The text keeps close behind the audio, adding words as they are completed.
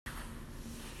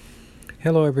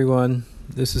Hello, everyone.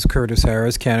 This is Curtis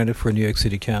Harris, candidate for New York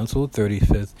City Council,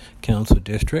 35th Council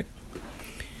District.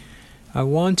 I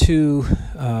want to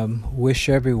wish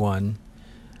everyone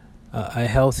a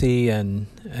healthy and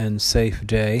safe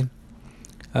day.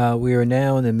 We are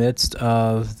now in the midst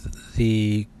of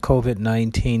the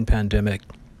COVID-19 pandemic.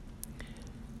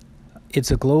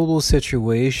 It's a global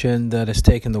situation that has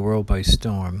taken the world by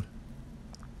storm.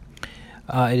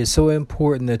 It is so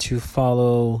important that you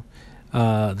follow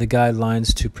the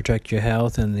guidelines to protect your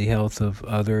health and the health of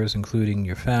others, including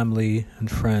your family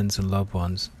and friends and loved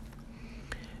ones.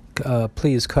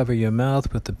 Please cover your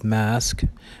mouth with a mask,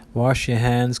 wash your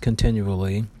hands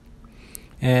continually,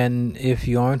 and if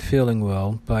you aren't feeling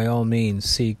well, by all means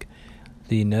seek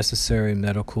the necessary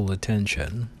medical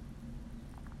attention.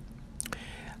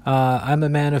 I'm a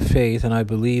man of faith, and I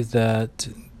believe that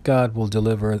God will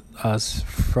deliver us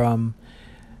from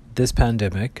this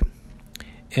pandemic.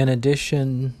 In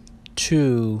addition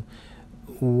to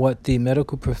what the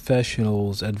medical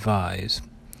professionals advise,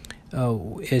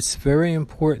 it's very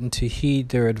important to heed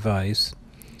their advice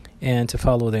and to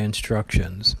follow their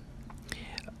instructions.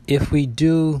 If we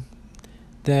do,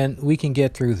 then we can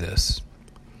get through this.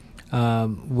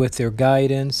 With their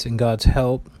guidance and God's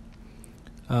help,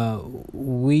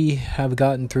 we have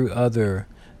gotten through other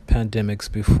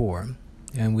pandemics before,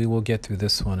 and we will get through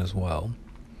this one as well.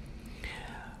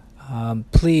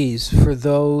 Please, for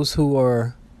those who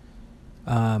are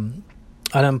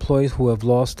unemployed, who have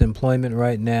lost employment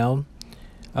right now,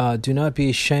 do not be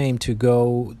ashamed to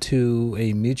go to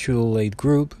a mutual aid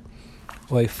group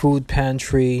or a food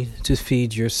pantry to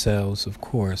feed yourselves, of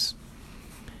course.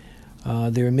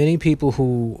 There are many people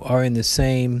who are in the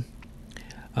same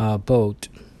boat,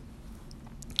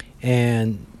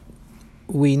 and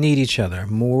we need each other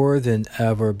more than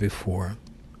ever before.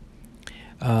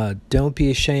 Don't be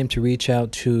ashamed to reach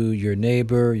out to your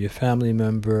neighbor, your family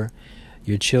member,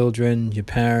 your children, your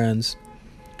parents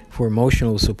for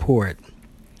emotional support.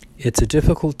 It's a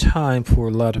difficult time for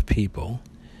a lot of people,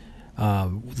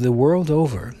 the world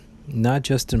over, not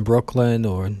just in Brooklyn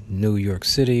or New York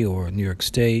City or New York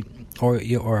State or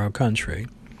our country.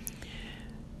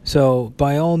 So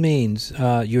by all means,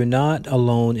 you're not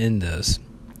alone in this.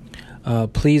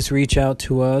 Please reach out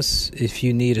to us if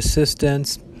you need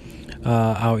assistance.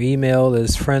 Our email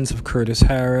is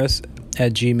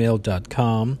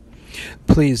friendsofcurtisharris@gmail.com.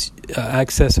 Please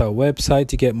access our website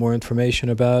to get more information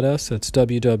about us. That's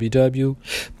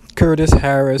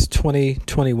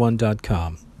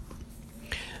www.curtisharris2021.com.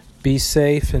 Be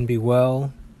safe and be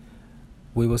well.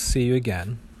 We will see you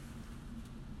again.